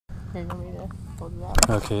Here, you want me to hold it out?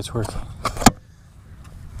 Okay, it's working.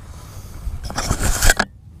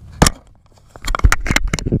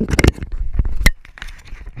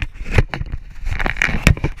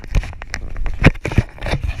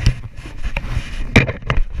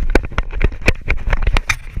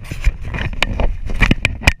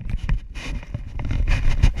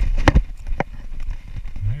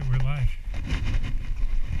 Alright, we're live.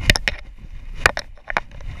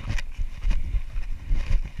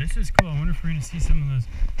 This is cool. I wonder if we're going to see some of those,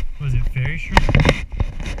 was it fairy shrimp?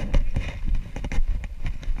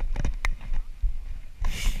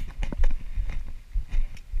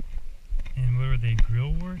 And what were they,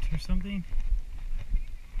 grill wort or something?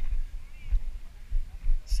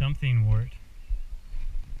 Something wort.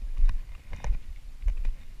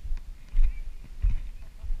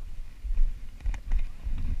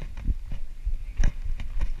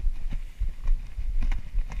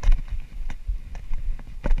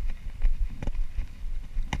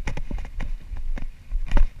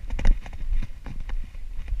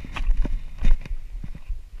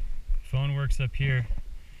 Phone works up here.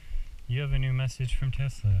 You have a new message from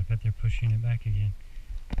Tesla. I bet they're pushing it back again.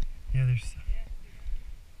 Yeah, there's stuff.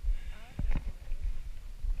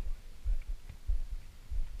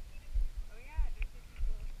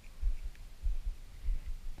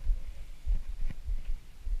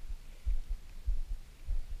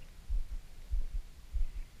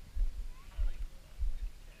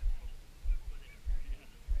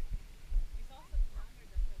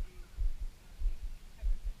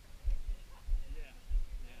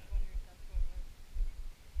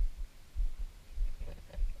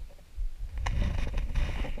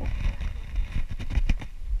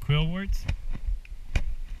 Quillworts?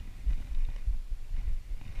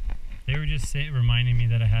 They were just reminding me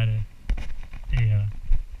that I had a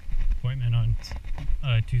appointment on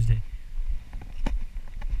Tuesday.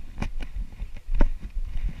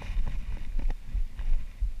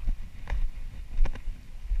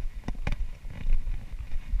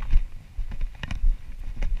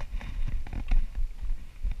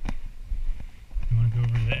 You want to go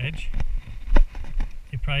over to the edge?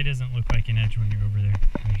 It probably doesn't look like an edge when you're over there.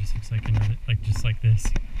 It just looks like another, like just like this.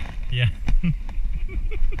 Yeah. There's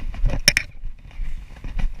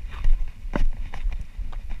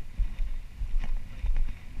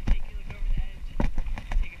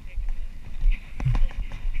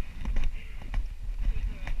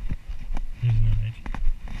no edge.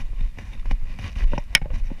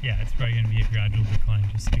 Yeah, it's probably going to be a gradual decline,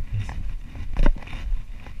 just like this.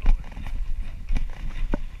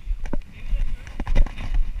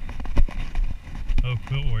 Oh,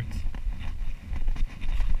 quillworts.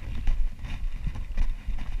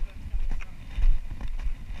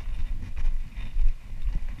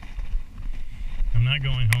 I'm not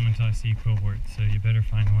going home until I see quillworts, so you better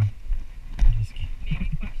find one. I'm just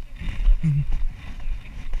kidding.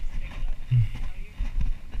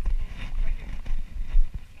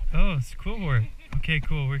 Oh, it's quillwort. Okay,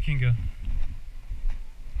 cool. Where can you go?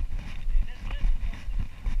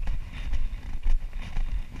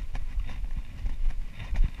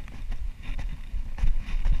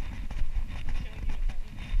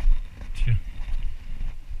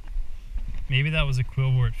 Maybe that was a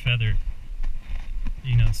quillwort feather.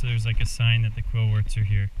 You know, so there's like a sign that the quillworts are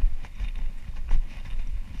here.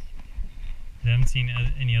 I haven't seen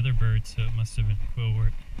any other birds, so it must have been a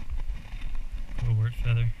quillwort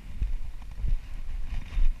feather.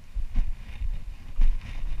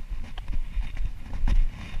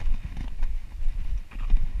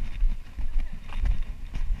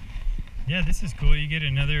 Yeah, this is cool. You get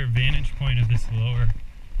another vantage point of this lower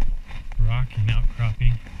rock and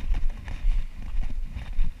outcropping.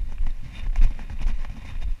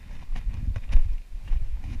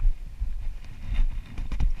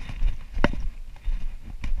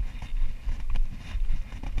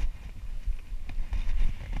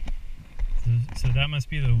 So that must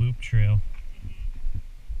be the loop trail.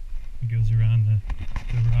 It goes around the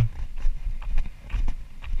rock.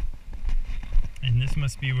 And this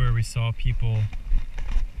must be where we saw people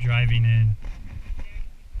driving in.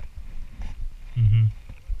 Mm-hmm.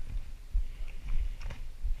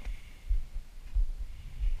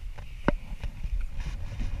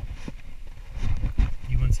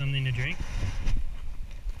 You want something to drink?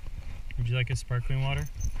 Would you like a sparkling water?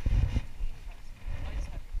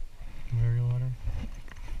 Regular water?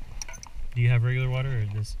 Do you have regular water or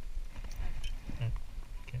this?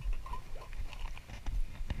 Okay.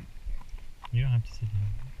 You don't have to sit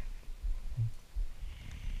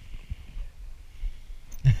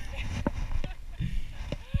down.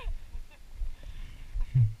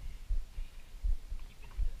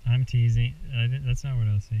 I'm teasing. That's not what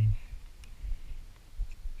I was saying.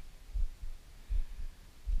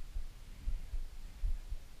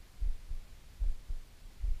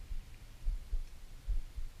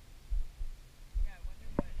 Yeah, I wonder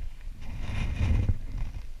what.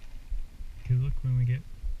 Okay, look when we get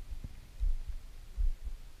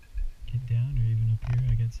down, or even up here.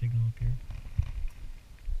 I got signal up here.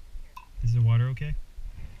 Is the water okay?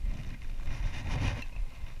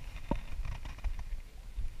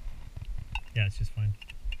 Yeah, it's just fine.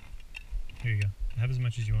 Here you go. Have as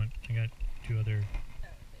much as you want. I got 2 other. Oh,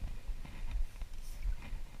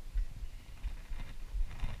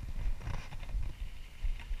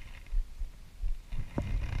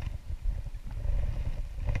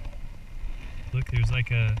 thank you. Look, there's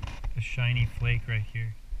like a shiny flake right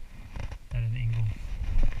here at an angle.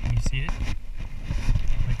 Can you see it?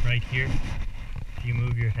 Like right here. If you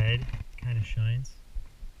move your head, it kind of shines.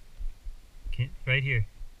 Right here,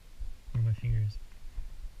 where my finger is.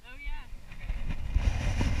 Oh yeah.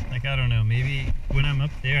 Okay. Like, I don't know, maybe when I'm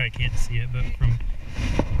up there I can't see it, but from...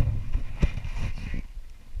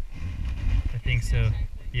 I think so,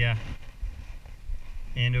 yeah.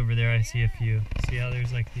 And over there I see a few. See how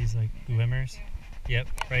there's like these like glimmers? Yep,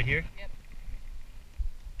 right here. Yep.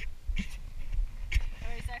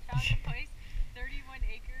 Anyways, I found a place, 31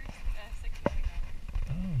 acres, 6 million.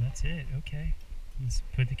 Oh, that's it, okay. Let's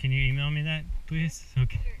can you email me that, please?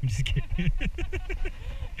 Okay, I'm just kidding.